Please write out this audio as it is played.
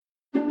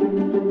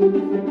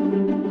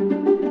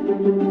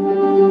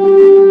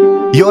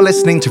You're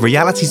listening to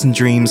Realities and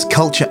Dreams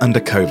Culture Under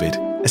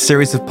COVID, a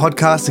series of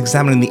podcasts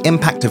examining the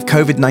impact of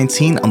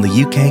COVID-19 on the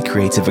UK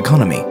creative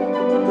economy.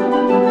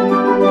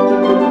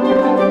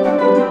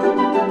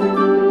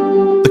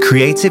 The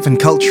creative and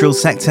cultural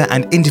sector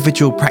and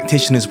individual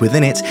practitioners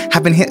within it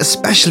have been hit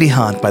especially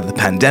hard by the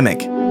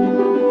pandemic.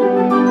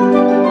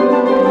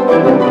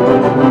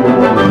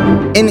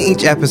 In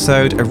each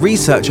episode, a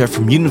researcher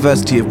from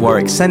University of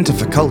Warwick Centre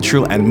for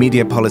Cultural and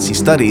Media Policy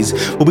Studies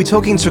will be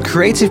talking to a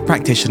creative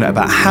practitioner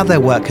about how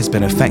their work has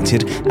been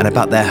affected and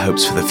about their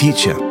hopes for the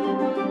future.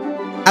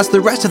 As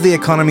the rest of the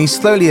economy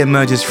slowly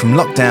emerges from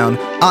lockdown,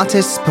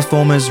 artists,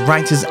 performers,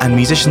 writers and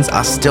musicians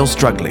are still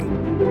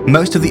struggling.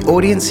 Most of the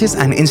audiences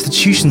and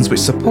institutions which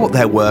support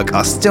their work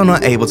are still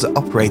not able to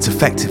operate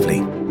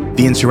effectively.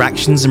 The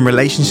interactions and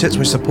relationships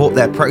which support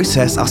their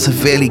process are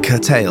severely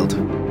curtailed.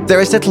 There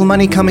is little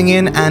money coming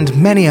in and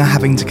many are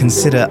having to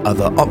consider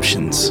other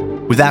options.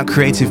 Without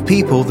creative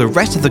people, the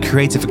rest of the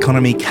creative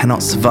economy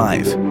cannot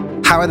survive.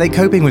 How are they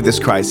coping with this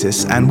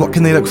crisis and what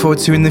can they look forward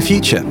to in the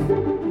future?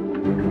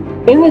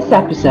 In this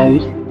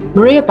episode,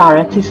 Maria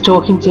Barrett is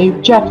talking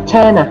to Jeff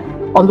Turner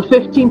on the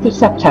 15th of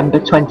September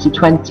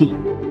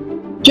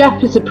 2020.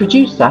 Jeff is a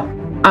producer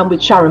and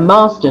with Sharon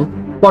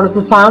Marsden, one of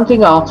the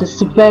founding artists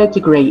of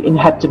Verdigris in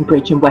Hebden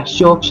Bridge in West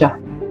Yorkshire.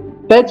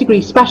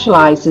 Verdigris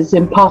specialises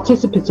in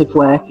participative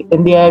work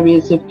in the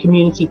areas of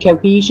community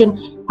cohesion,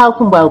 health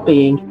and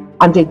well-being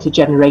and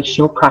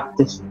intergenerational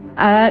practice.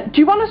 Do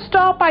you want to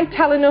start by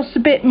telling us a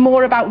bit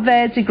more about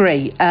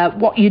Verdigris,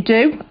 what you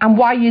do and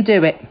why you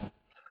do it?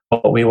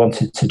 What we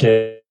wanted to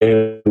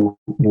do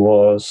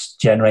was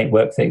generate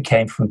work that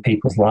came from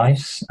people's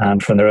lives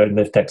and from their own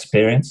lived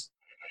experience.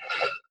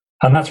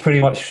 And that's pretty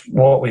much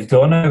what we've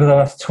done over the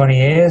last 20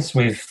 years.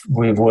 We've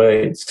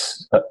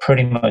worked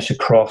pretty much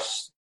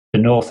across the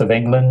north of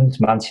England,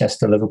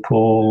 Manchester,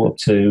 Liverpool, up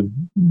to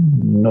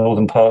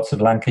northern parts of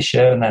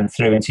Lancashire, and then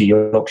through into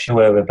Yorkshire,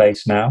 where we're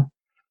based now.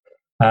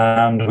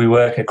 And we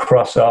work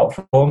across art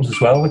forms as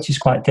well, which is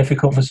quite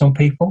difficult for some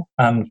people,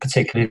 and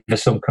particularly for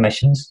some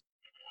commissions.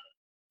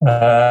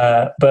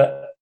 But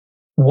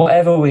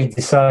whatever we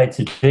decide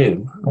to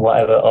do,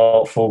 whatever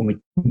art form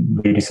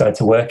we decide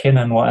to work in,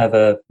 and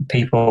whatever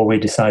people we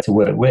decide to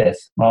work with,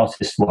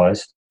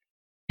 artist-wise,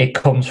 it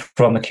comes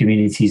from the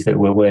communities that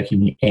we're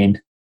working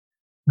in.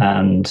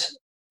 And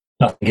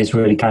nothing is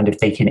really kind of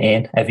taken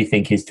in.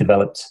 Everything is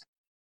developed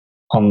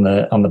on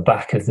the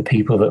back of the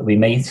people that we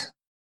meet,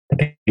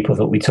 the people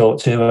that we talk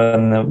to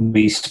and that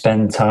we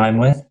spend time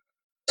with.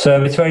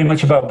 So it's very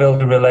much about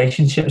building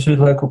relationships with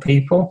local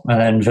people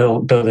and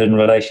then building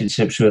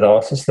relationships with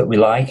artists that we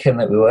like and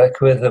that we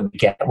work with, and we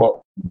get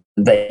what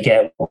they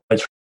get, what we're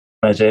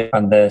trying to do,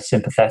 and they're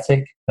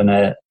sympathetic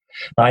and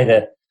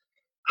either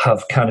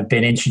have kind of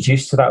been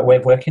introduced to that way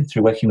of working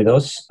through working with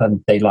us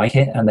and they like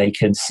it and they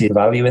can see the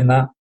value in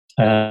that.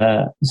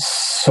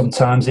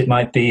 Sometimes it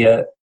might be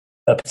a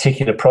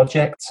particular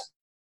project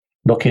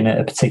looking at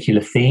a particular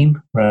theme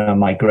around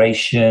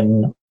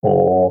migration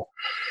or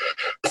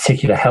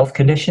particular health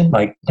condition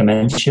like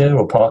dementia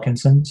or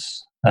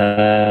Parkinson's.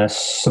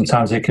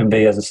 Sometimes it can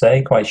be, as I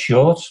say, quite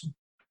short,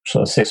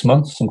 sort of 6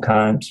 months.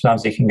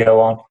 Sometimes it can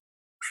go on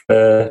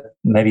for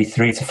maybe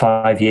 3 to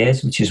 5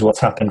 years, which is what's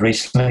happened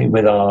recently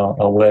with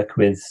our work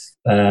with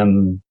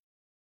women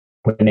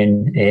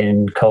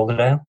in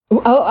Calderdale.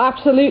 Oh,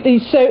 absolutely.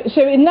 So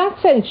in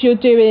that sense, you're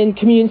doing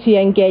community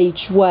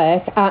engaged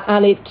work,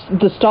 and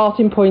the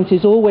starting point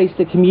is always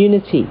the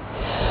community.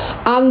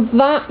 And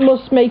that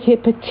must make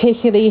it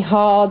particularly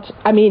hard,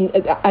 I mean,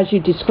 as you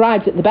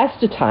described, at the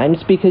best of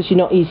times, because you're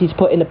not easy to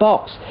put in a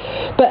box.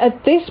 But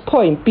at this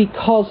point,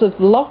 because of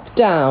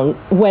lockdown,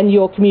 when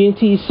your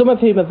communities, some of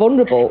whom are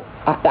vulnerable,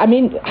 I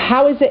mean,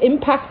 how has it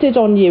impacted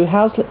on you?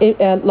 How's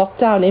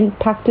lockdown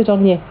impacted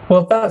on you?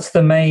 Well, that's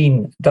the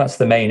main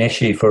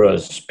issue for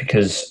us,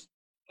 because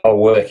our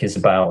work is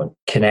about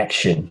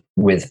connection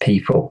with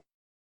people,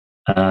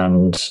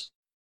 and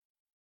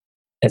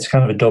it's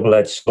kind of a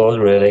double-edged sword,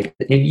 really.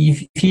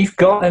 If you've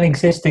got an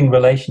existing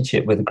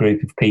relationship with a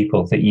group of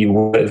people that you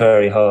work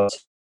very hard to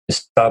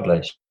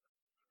establish,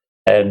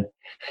 and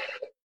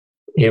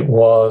it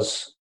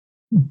was,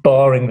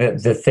 barring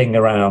the thing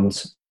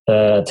around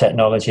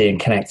technology and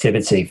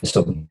connectivity for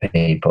some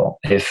people,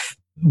 if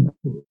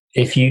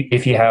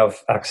you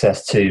have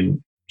access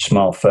to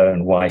smartphone,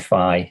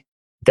 Wi-Fi,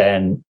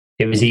 then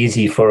it was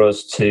easy for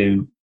us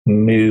to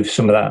move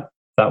some of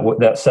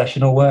that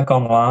sessional work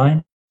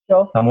online.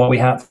 Sure. And what we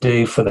had to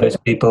do for those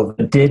people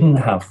that didn't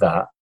have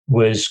that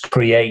was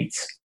create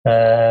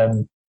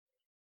the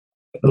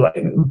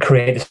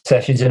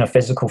sessions in a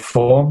physical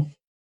form,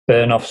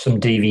 burn off some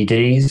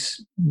DVDs,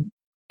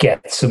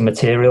 get some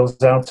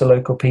materials out to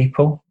local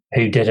people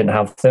who didn't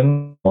have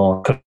them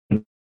or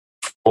couldn't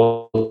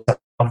afford to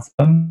have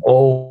them,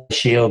 all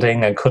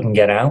shielding and couldn't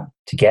get out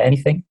to get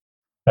anything.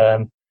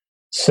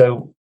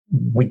 So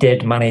we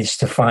did manage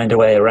to find a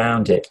way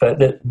around it.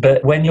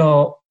 But when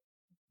you're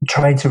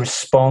trying to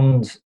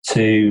respond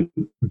to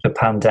the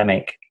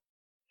pandemic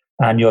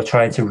and you're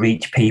trying to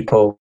reach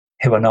people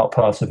who are not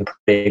part of a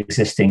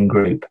pre-existing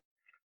group,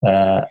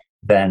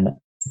 then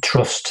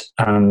trust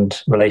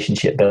and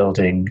relationship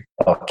building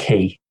are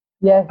key.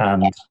 Yeah.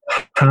 And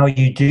how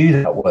you do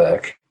that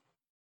work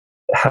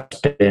has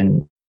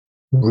been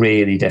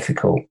really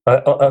difficult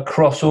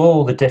across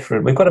all the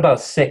different. We've got about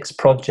 6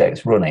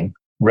 projects running,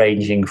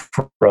 ranging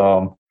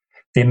from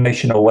the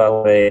emotional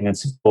well-being and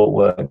support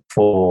work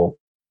for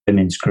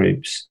women's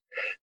groups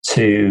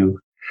to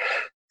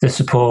the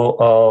support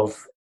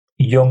of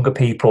younger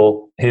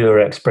people who are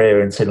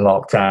experiencing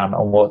lockdown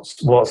and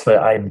what's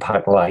their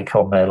impact like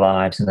on their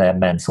lives and their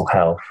mental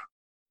health.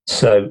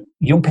 So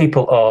young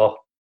people are,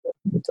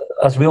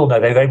 as we all know,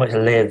 they very much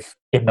live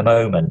in the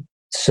moment.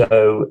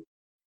 So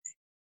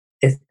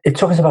it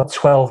took us about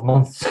 12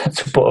 months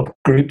to put a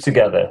group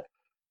together,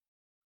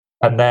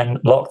 and then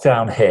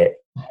lockdown hit,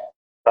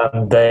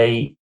 and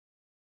they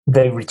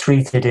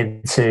retreated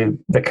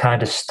into the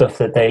kind of stuff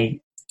that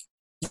they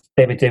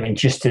were doing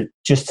just to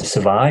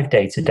survive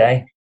day to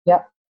day.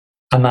 Yeah.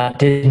 And that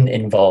didn't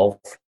involve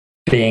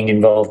being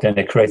involved in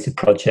a creative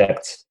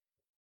project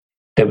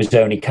that was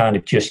only kind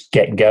of just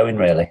getting going,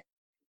 really.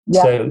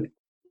 Yeah. So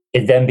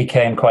it then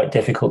became quite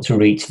difficult to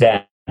reach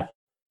them.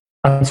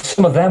 And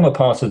some of them were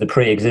part of the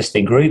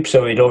pre-existing group,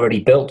 so we'd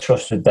already built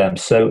trust with them.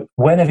 So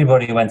when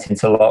everybody went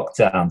into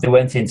lockdown, they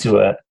went into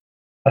a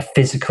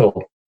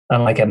physical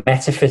and like a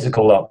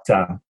metaphysical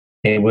lockdown.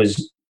 It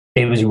was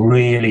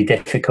really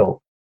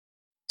difficult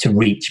to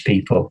reach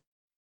people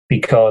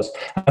because,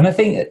 and I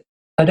think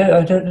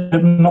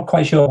I'm not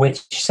quite sure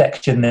which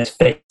section this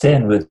fits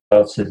in with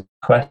regards to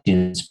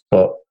questions,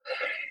 but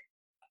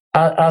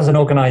as an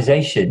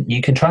organisation,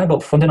 you can try and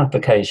put funding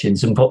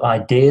applications and put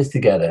ideas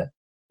together,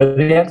 but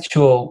the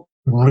actual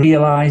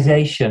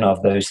realisation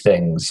of those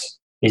things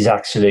is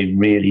actually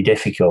really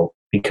difficult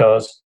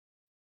because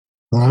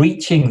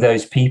reaching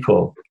those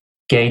people,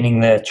 gaining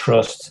their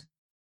trust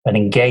and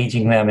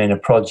engaging them in a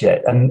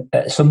project and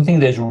something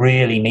that's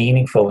really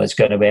meaningful that's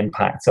going to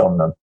impact on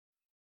them,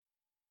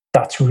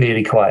 that's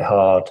really quite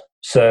hard.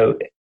 So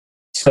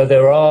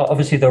there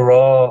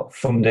are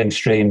funding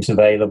streams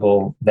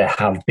available. There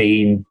have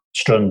been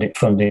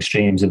funding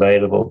streams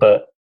available,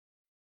 but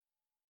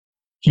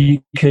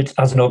you could,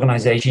 as an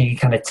organisation, you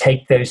kind of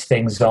take those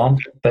things on,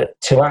 but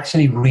to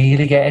actually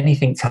really get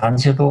anything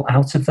tangible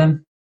out of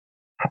them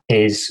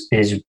is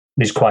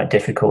quite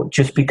difficult,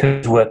 just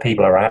because where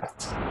people are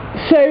at.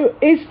 So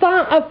is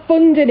that a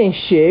funding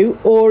issue,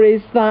 or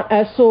is that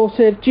a sort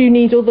of, do you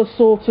need other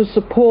sorts of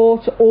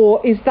support,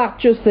 or is that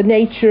just the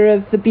nature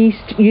of the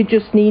beast? You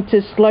just need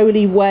to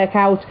slowly work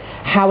out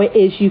how it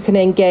is you can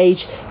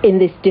engage in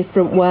this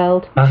different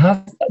world?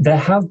 There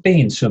have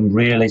been some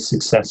really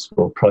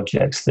successful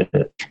projects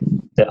that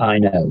I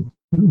know,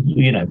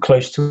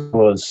 close to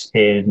us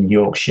in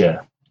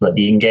Yorkshire, like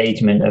the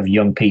engagement of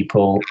young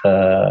people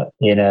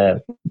in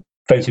a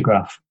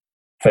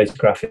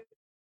photographic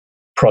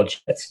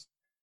project.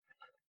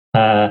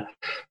 I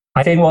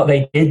think what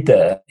they did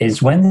there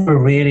is, when there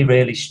were really,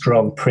 really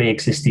strong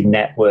pre-existing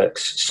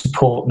networks,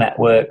 support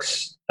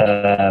networks,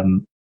 where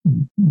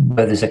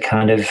there's a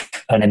kind of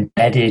an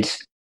embedded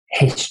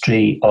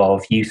history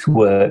of youth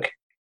work,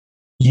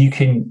 you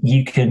can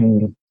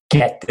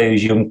get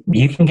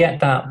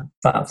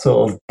that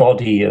sort of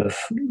body of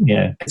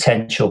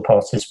potential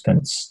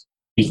participants.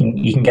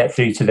 You can get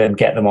through to them,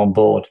 get them on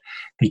board,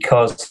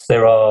 because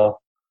there are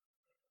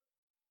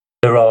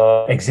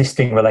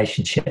existing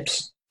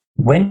relationships.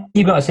 When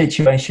you've got a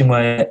situation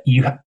where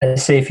you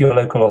say, if you're a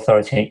local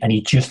authority and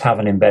you just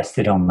haven't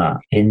invested in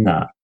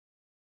that,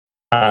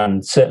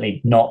 and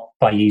certainly not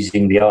by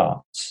using the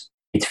arts,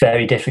 it's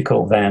very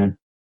difficult then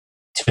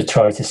to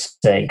try to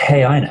say,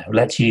 hey, I know,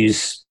 let's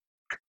use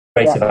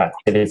creative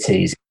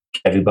activities,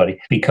 everybody,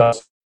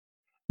 because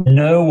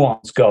no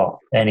one's got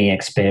any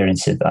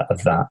experience of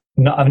that.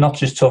 I'm not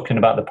just talking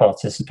about the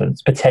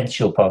participants,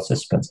 potential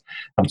participants.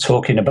 I'm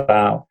talking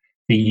about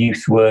the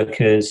youth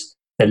workers,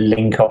 the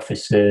link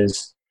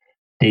officers,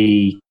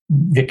 the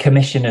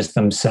commissioners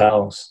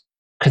themselves,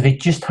 because they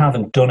just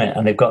haven't done it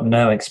and they've got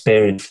no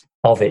experience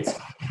of it.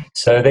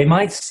 So they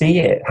might see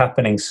it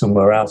happening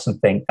somewhere else and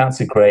think, that's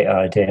a great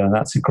idea and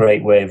that's a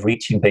great way of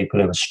reaching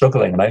people who are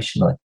struggling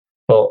emotionally.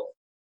 But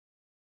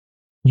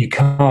you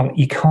can't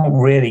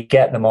really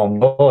get them on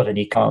board, and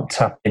you can't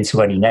tap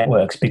into any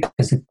networks because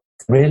they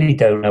really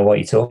don't know what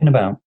you're talking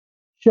about.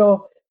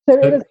 Sure.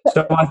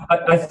 So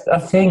I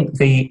think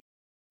the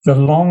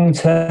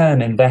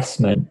long-term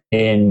investment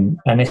in,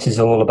 and this is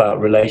all about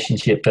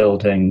relationship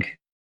building,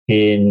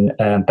 in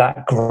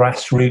that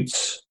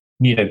grassroots,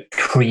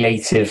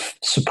 creative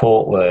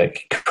support work,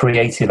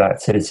 creative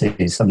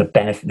activities, and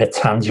the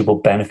tangible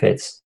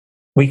benefits.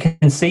 We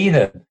can see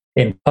them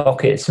in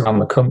pockets around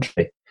the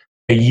country.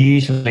 They're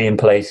usually in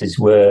places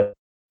where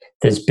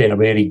there's been a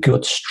really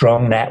good,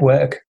 strong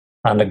network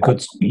and a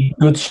good,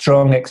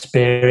 strong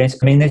experience.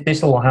 I mean,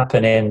 this will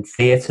happen in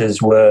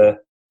theatres where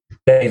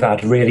they've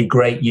had really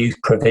great youth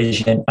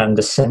provision and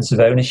a sense of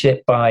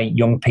ownership by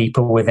young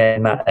people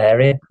within that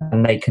area,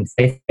 and they can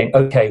think,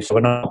 okay, so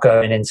we're not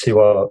going into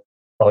our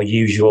our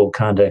usual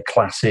kind of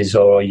classes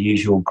or our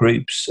usual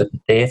groups at the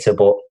theatre,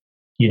 but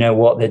you know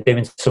what, they're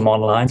doing some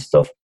online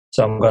stuff,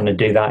 so I'm going to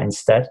do that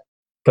instead.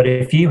 But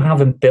if you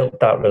haven't built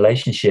that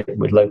relationship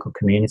with local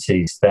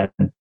communities, then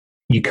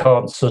you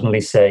can't suddenly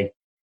say,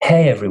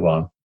 hey,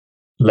 everyone,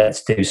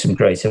 let's do some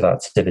creative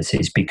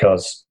activities,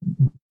 because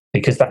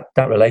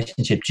that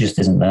relationship just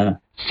isn't there.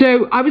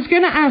 So I was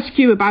going to ask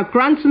you about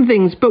grants and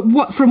things, but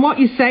from what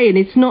you're saying,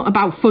 it's not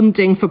about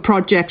funding for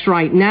projects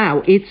right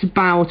now. It's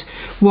about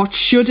what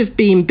should have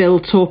been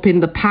built up in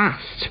the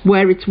past.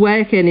 Where it's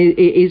working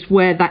is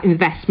where that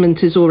investment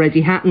has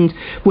already happened,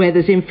 where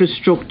there's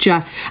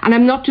infrastructure. And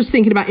I'm not just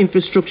thinking about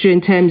infrastructure in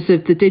terms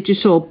of the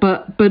digital,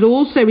 but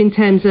also in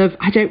terms of,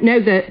 I don't know,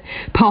 the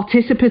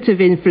participative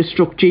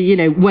infrastructure. You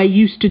know, we're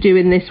used to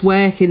doing this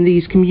work in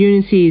these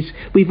communities.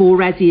 We've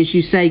already, as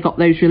you say, got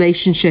those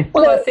relationships.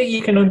 Well, I think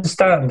you can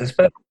understand,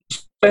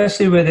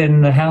 especially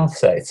within the health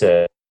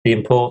sector, the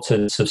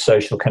importance of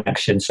social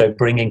connection. So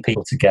bringing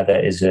people together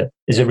is a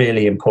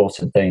really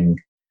important thing.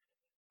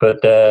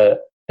 But there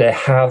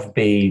have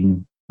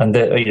been, and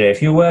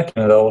if you're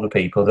working with older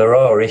people, there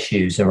are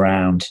issues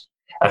around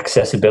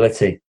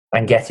accessibility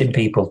and getting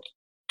people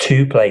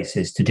to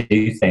places to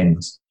do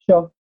things.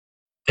 Sure.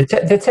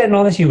 The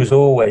technology was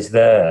always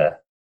there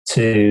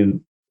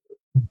to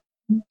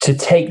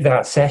take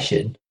that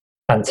session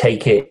and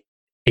take it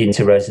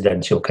into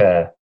residential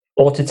care,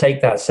 or to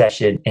take that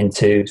session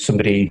into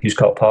somebody who's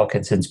got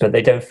Parkinson's, but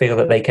they don't feel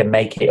that they can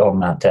make it on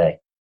that day.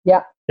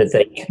 Yeah. That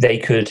they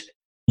could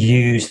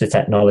use the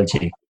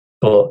technology,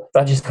 but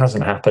that just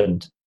hasn't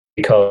happened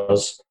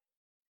because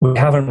we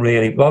haven't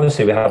been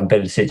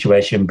in a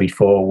situation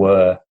before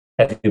where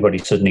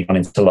everybody's suddenly gone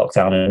into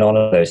lockdown and none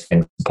of those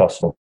things are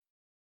possible.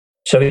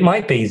 So it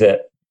might be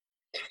that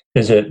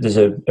there's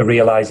a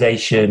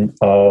realization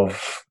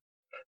of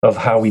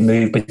how we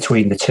move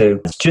between the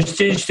two. Just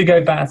to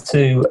go back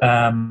to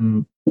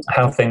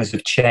how things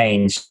have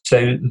changed.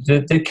 So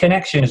the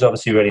connection is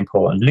obviously really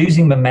important.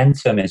 Losing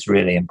momentum is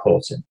really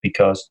important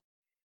because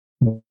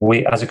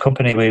we, as a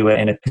company, we were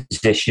in a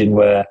position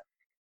where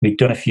we'd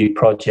done a few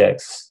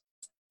projects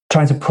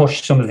trying to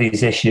push some of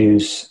these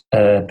issues,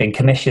 been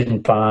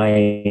commissioned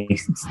by,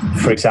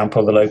 for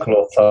example, the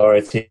local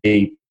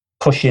authority,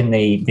 pushing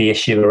the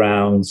issue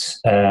around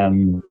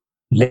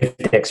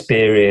lived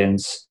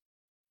experience,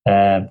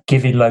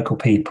 giving local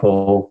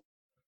people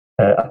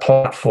a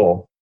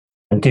platform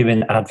and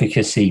doing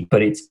advocacy,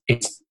 but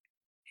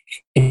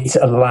it's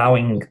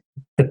allowing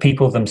the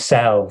people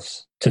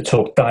themselves to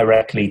talk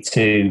directly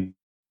to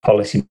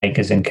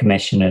policymakers and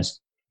commissioners.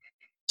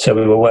 So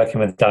we were working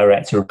with the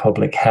Director of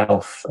Public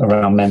Health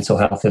around mental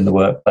health in the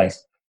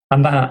workplace,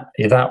 and that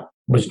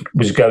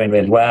was going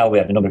really well. We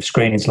had a number of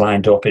screenings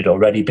lined up. It'd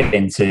already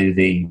been to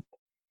the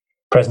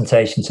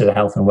presentation to the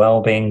Health and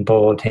Wellbeing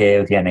Board here,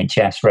 with the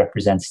NHS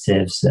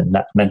representatives and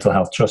that Mental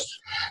Health Trust.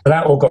 But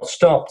that all got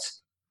stopped.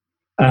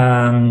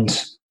 And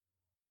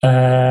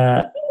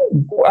I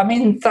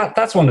mean,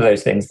 that's one of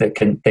those things that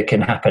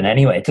can happen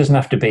anyway. It doesn't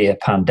have to be a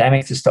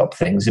pandemic to stop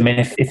things. I mean,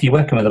 if you're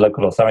working with a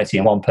local authority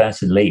and one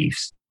person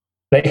leaves,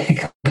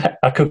 that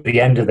could be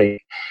the end of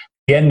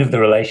the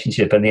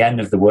relationship and the end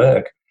of the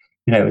work.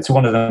 You know, it's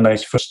one of the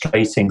most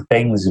frustrating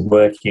things of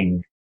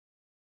working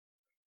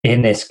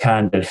in this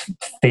kind of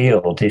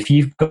field. If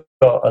you've got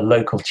a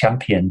local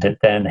champion that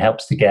then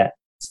helps to get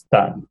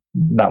that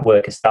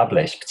work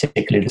established,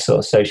 particularly the sort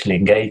of socially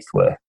engaged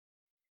work,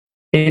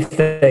 if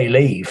they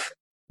leave,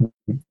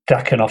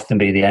 that can often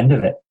be the end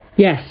of it.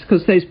 Yes,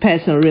 because those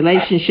personal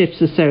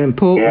relationships are so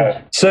important.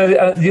 Yeah. So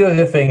the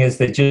other thing is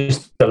that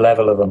just the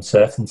level of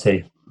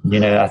uncertainty. You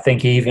know, I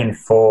think even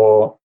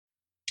for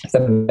the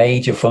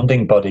major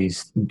funding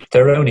bodies,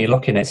 they're only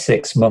looking at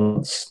 6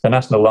 months. The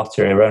National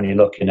Lottery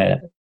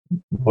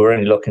we're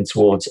only looking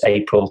towards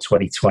April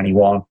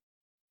 2021,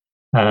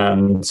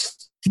 and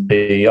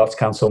the Arts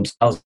Council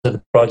themselves,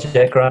 the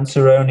project grants,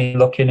 are only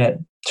looking at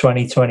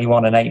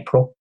 2021 and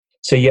April.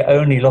 So you're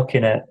only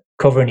looking at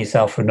covering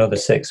yourself for another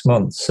 6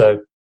 months. So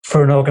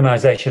for an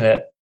organisation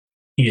that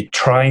you're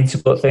trying to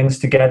put things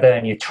together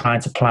and you're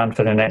trying to plan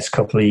for the next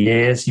couple of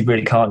years, you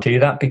really can't do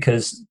that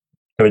because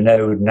there are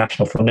no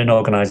national funding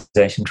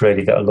organisations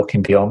really that are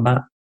looking beyond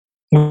that,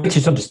 which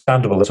is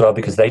understandable as well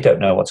because they don't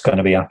know what's going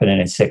to be happening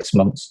in 6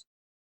 months.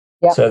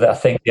 Yeah. So I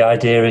think the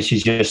idea is you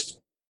just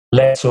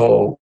let's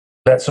all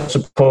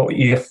support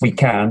you if we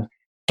can,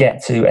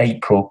 get to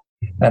April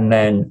and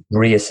then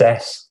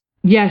reassess.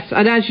 Yes,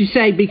 and as you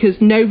say, because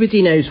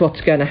nobody knows what's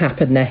going to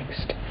happen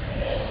next.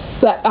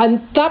 And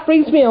that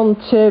brings me on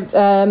to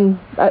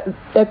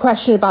a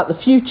question about the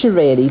future,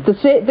 really.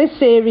 This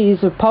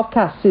series of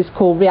podcasts is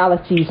called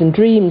Realities and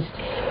Dreams.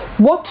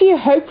 What do you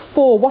hope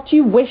for? What do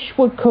you wish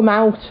would come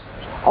out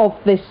of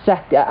this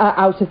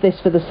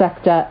for the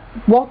sector?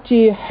 What do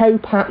you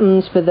hope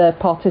happens for the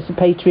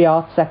participatory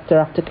arts sector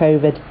after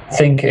COVID? I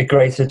think a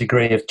greater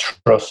degree of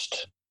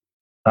trust.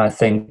 I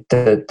think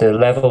the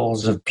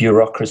levels of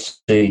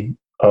bureaucracy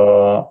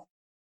are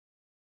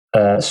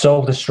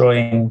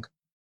soul-destroying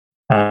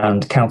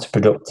and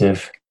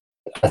counterproductive.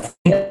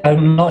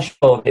 I'm not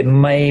sure. It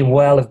may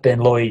well have been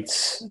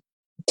Lloyd's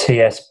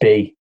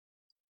TSB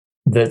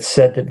that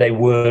said that they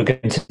were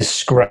going to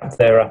scrap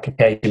their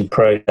application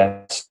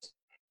process.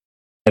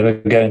 They were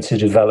going to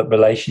develop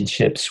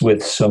relationships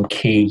with some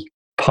key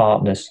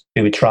partners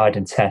who were tried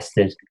and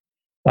tested,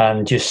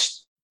 and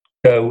just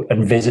go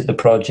and visit the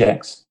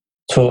projects,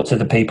 talk to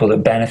the people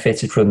that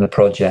benefited from the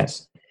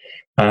projects,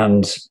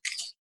 and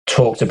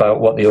talked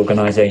about what the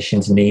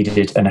organisations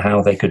needed and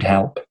how they could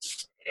help.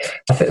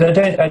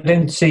 I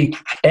don't see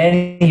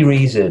any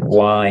reason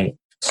why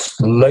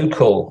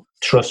local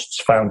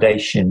trusts,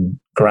 foundation,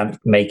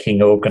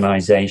 grant-making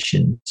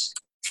organisations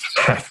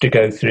have to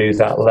go through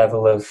that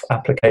level of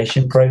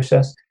application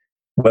process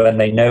when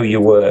they know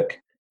your work,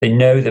 they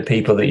know the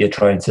people that you're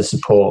trying to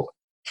support.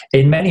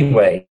 In many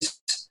ways,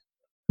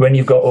 when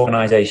you've got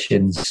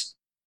organisations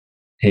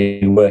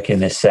who work in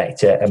this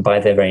sector and by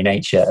their very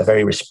nature are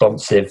very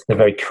responsive, they're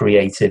very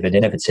creative and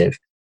innovative,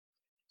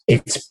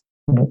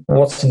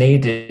 what's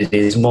needed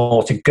is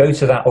more to go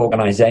to that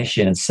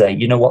organisation and say,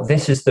 you know what,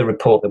 this is the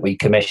report that we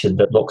commissioned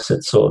that looks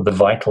at sort of the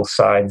vital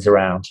signs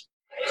around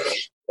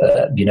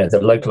the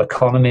local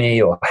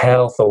economy or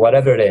health or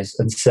whatever it is,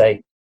 and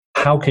say,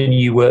 how can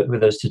you work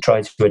with us to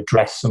try to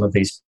address some of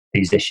these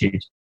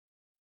issues?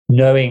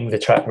 Knowing the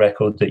track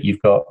record that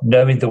you've got,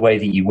 knowing the way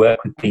that you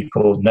work with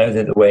people, knowing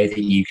the way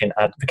that you can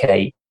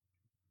advocate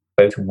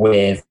both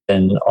with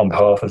and on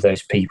behalf of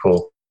those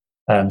people,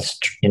 and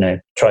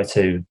try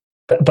to.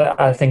 But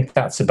I think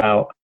that's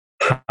about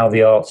how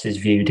the arts is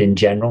viewed in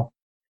general.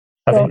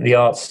 I think the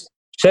arts,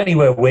 certainly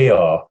where we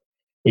are,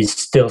 is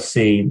still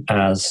seen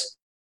as,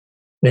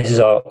 this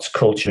is arts,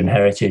 culture and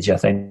heritage, I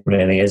think,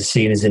 really, is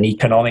seen as an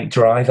economic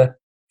driver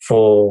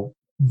for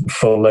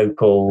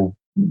local,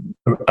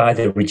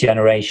 either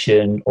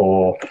regeneration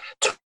or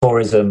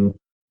tourism,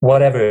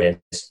 whatever it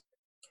is.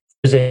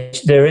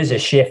 There is a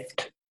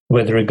shift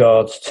with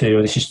regards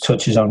to, this just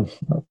touches on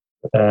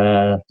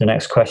the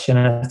next question,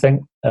 I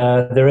think.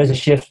 There is a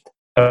shift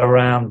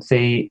around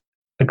the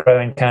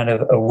growing kind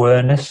of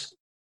awareness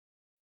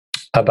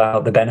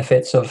about the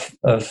benefits of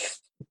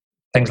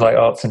things like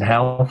arts and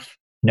health.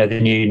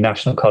 The new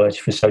National College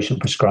for Social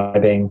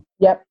Prescribing.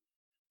 Yep.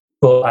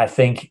 But I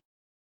think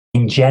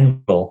in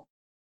general,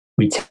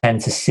 we tend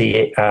to see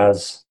it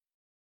as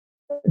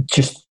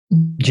just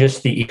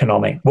the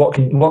economic. What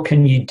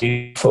can you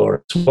do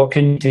for us? What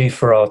can you do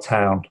for our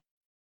town?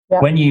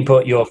 Yep. When you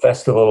put your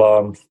festival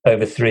on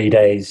over 3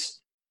 days,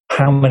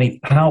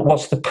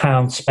 what's the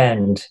pound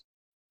spend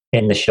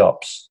in the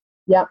shops?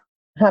 Yeah.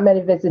 How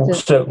many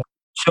visitors? So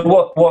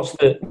what's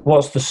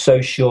the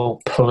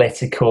social,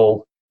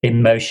 political,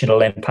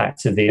 emotional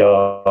impact of the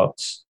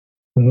arts?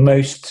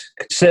 Most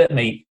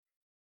certainly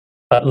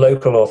at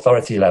local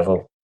authority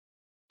level,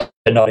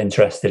 they're not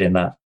interested in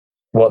that.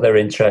 What they're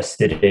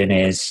interested in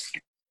is,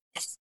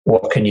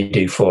 what can you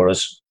do for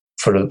us,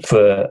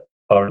 for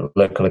our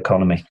local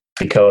economy?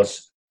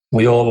 Because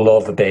we all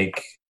love a big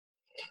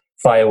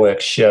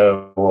fireworks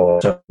show or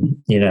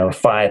a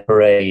fire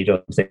parade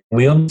or something.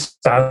 We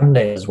understand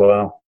it as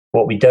well.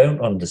 What we don't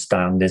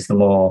understand is the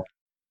more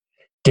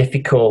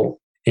difficult,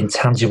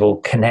 intangible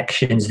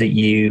connections that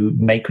you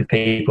make with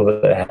people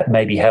that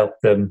maybe help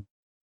them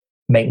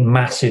make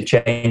massive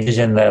changes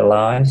in their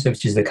lives,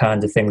 which is the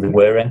kind of thing that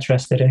we're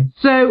interested in.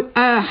 So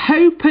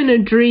hope and a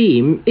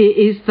dream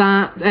is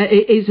that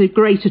it is a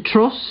greater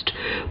trust,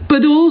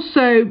 but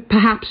also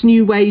perhaps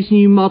new ways,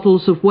 new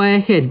models of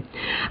working,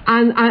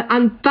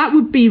 and that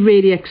would be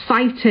really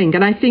exciting,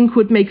 and I think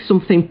would make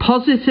something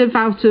positive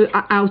out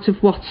of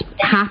what's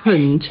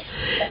happened.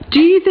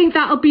 Do you think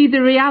that'll be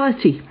the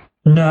reality?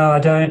 No, I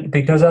don't,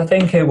 because I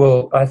think it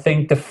will. I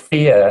think the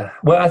fear,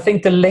 I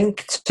think the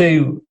link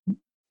to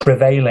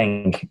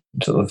prevailing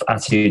sort of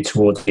attitude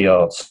towards the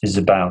arts is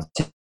about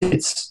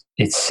its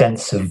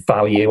sense of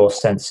value or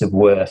sense of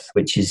worth,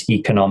 which is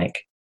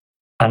economic.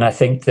 And I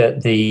think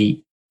that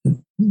the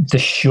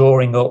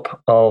shoring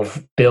up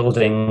of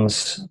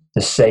buildings,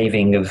 the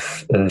saving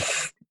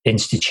of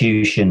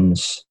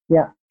institutions,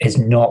 is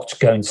not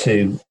going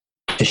to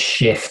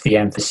shift the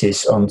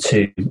emphasis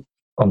onto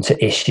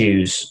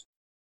issues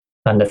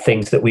and the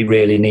things that we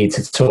really need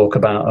to talk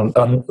about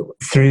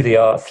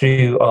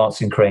through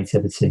arts and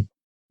creativity.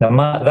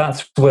 Now,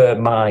 that's where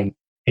my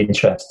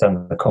interest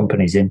and the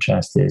company's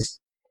interest is,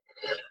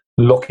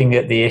 looking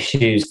at the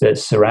issues that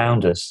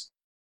surround us.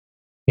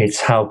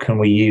 It's how can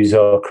we use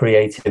our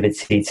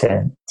creativity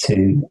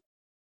to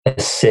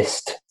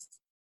assist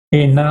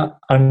in that,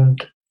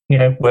 and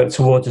work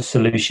towards a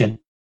solution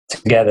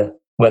together,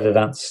 whether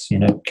that's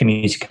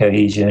community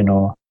cohesion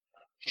or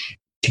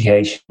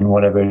education,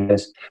 whatever it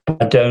is.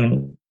 But I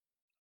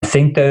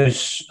think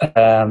those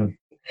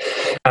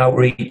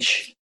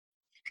outreach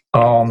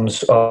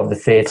arms of the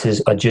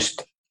theatres are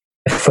just,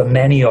 for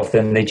many of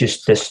them,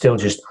 they're still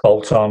just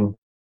bolt on,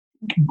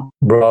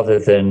 rather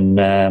than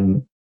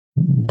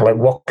like,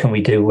 what can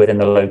we do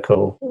within our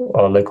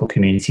local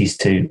communities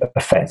to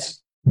affect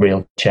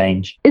real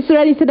change. Is there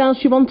anything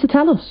else you want to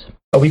tell us?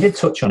 We did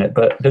touch on it,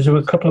 but there's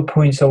a couple of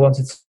points I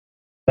wanted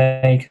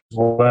as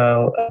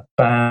well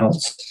about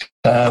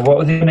what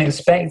were the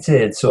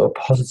unexpected sort of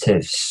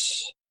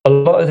positives. A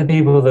lot of the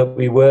people that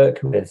we work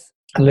with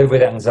live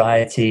with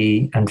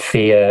anxiety and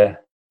fear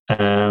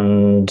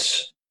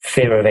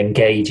of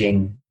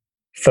engaging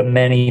for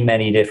many,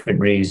 many different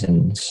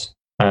reasons,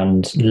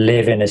 and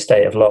live in a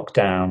state of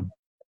lockdown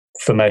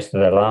for most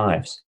of their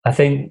lives. I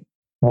think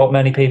what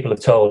many people have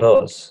told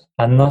us,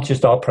 and not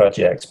just our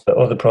projects, but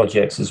other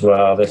projects as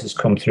well, this has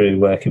come through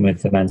working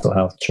with the Mental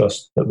Health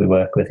Trust that we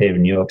work with here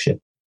in Yorkshire,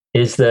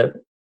 is that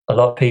a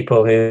lot of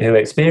people who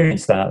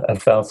experience that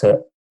have felt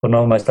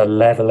almost a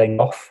levelling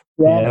off,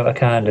 a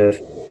kind of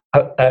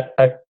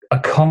a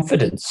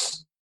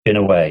confidence in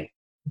a way,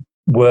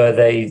 where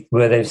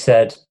they've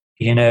said,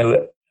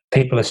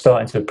 people are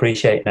starting to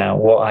appreciate now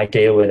what I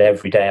deal with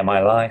every day of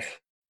my life.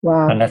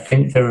 Wow. And I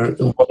think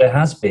what there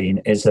has been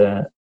is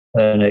a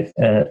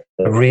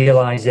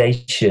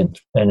realization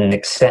and an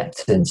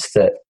acceptance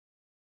that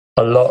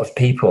a lot of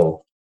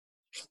people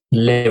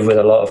live with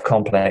a lot of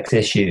complex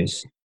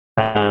issues,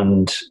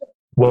 and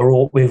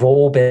we've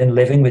all been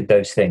living with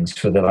those things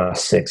for the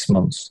last 6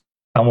 months,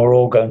 and we're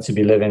all going to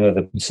be living with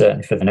them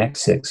certainly for the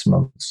next 6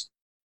 months.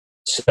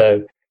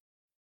 So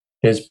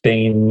there's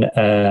been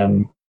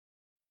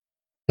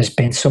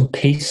some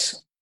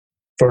peace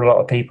for a lot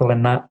of people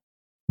in that,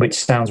 which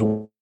sounds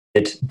weird,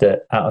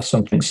 that out of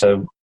something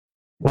so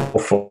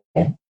awful,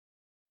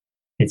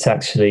 it's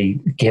actually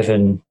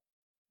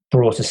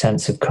brought a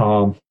sense of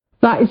calm.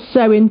 That is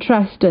so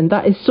interesting.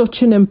 That is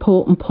such an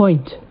important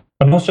point.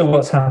 And also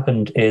what's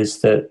happened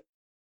is that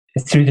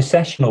through the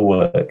sessional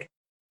work,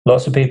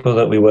 lots of people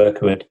that we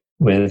work with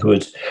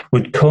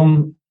would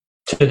come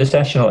to the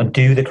sessional and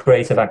do the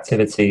creative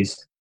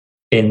activities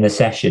in the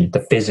session,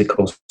 the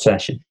physical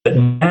session. But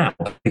now,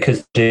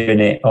 because they're doing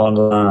it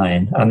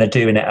online and they're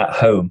doing it at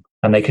home,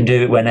 and they can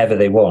do it whenever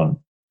they want,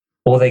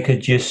 or they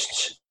could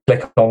just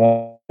click on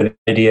one of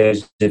the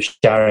videos of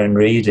Sharon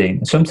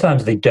reading.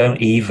 Sometimes they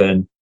don't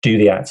even do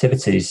the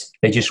activities.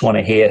 They just want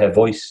to hear her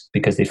voice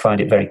because they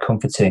find it very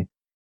comforting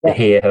to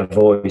hear her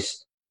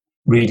voice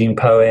reading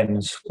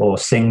poems or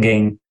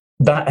singing.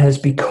 That has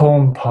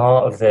become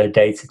part of their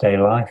day-to-day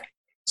life.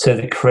 So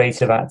the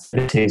creative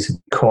activities have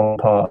become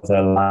part of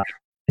their life.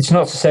 It's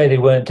not to say they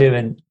weren't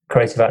doing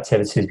creative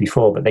activities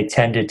before, but they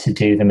tended to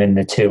do them in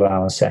the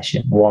 2-hour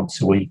session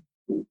once a week.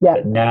 Yeah.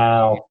 But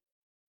now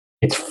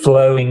it's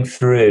flowing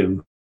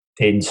through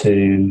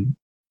into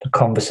the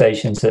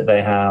conversations that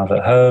they have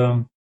at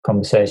home,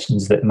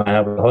 conversations that they might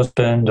have with the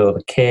husband or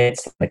the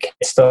kids. The kids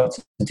start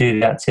to do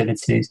the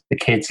activities. The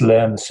kids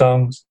learn the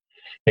songs.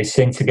 They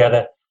sing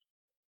together.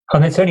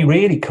 And it's only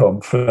really come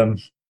from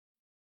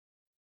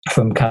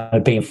kind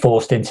of being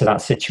forced into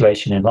that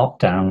situation in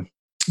lockdown,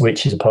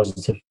 which is a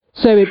positive.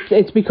 So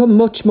it's become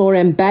much more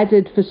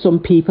embedded for some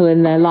people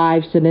in their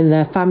lives and in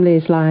their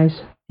families'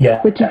 lives.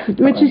 Yeah, which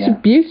is a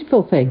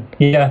beautiful thing.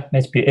 Yeah,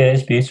 it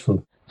is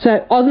beautiful.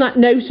 So on that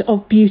note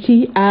of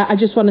beauty, I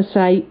just want to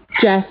say,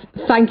 Jeff,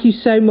 thank you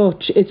so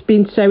much. It's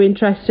been so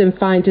interesting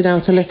finding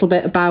out a little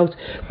bit about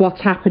what's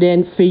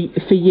happening for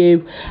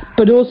you,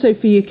 but also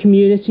for your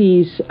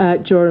communities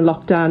during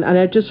lockdown. And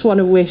I just want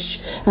to wish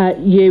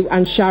you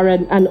and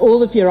Sharon and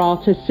all of your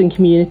artists and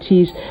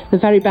communities the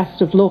very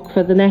best of luck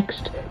for the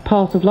next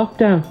part of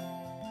lockdown.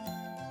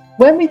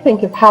 When we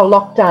think of how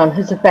lockdown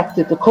has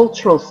affected the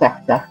cultural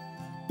sector,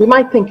 we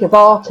might think of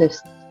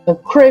artists,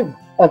 of crew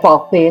of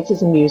our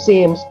theatres and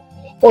museums,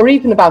 or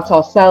even about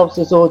ourselves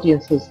as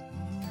audiences.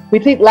 We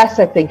think less,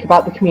 I think,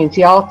 about the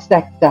community arts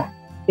sector,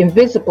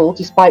 invisible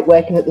despite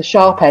working at the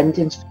sharp end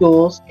in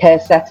schools, care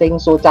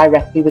settings, or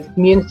directly with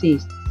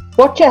communities.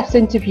 What Jeff's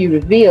interview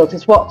revealed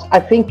is what I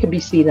think can be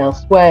seen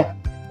elsewhere.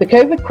 The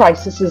COVID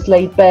crisis has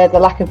laid bare the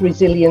lack of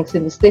resilience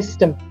in the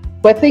system.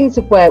 Where things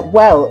have worked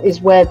well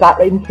is where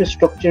that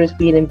infrastructure has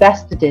been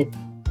invested in,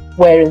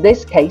 where in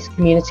this case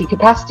community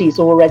capacity is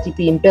already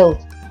being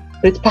built,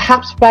 but it's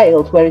perhaps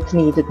failed where it's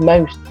needed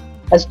most.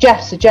 As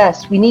Jeff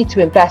suggests, we need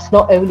to invest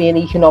not only in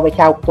economic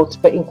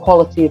outputs but in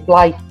quality of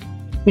life.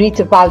 We need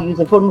to value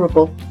the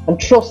vulnerable and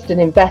trust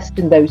and invest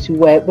in those who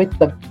work with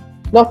them,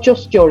 not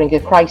just during a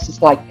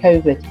crisis like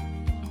COVID.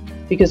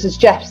 Because as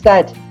Jeff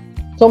said,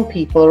 some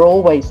people are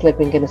always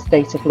living in a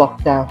state of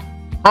lockdown.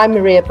 I'm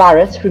Maria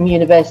Barrett from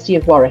University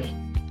of Warwick,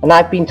 and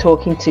I've been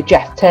talking to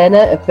Jeff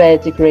Turner of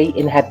Verdigris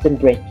in Hebden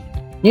Bridge.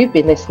 You've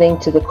been listening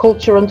to the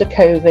Culture Under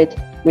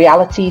COVID,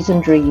 Realities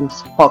and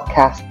Dreams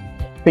podcast,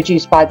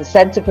 produced by the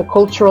Centre for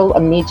Cultural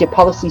and Media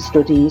Policy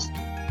Studies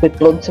with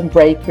Blunt and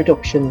Brave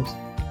Productions.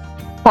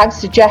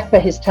 Thanks to Jeff for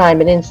his time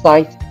and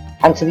insight,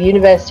 and to the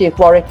University of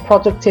Warwick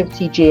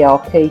Productivity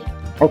GRP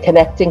and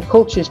Connecting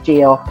Cultures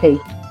GRP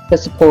for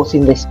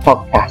supporting this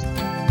podcast.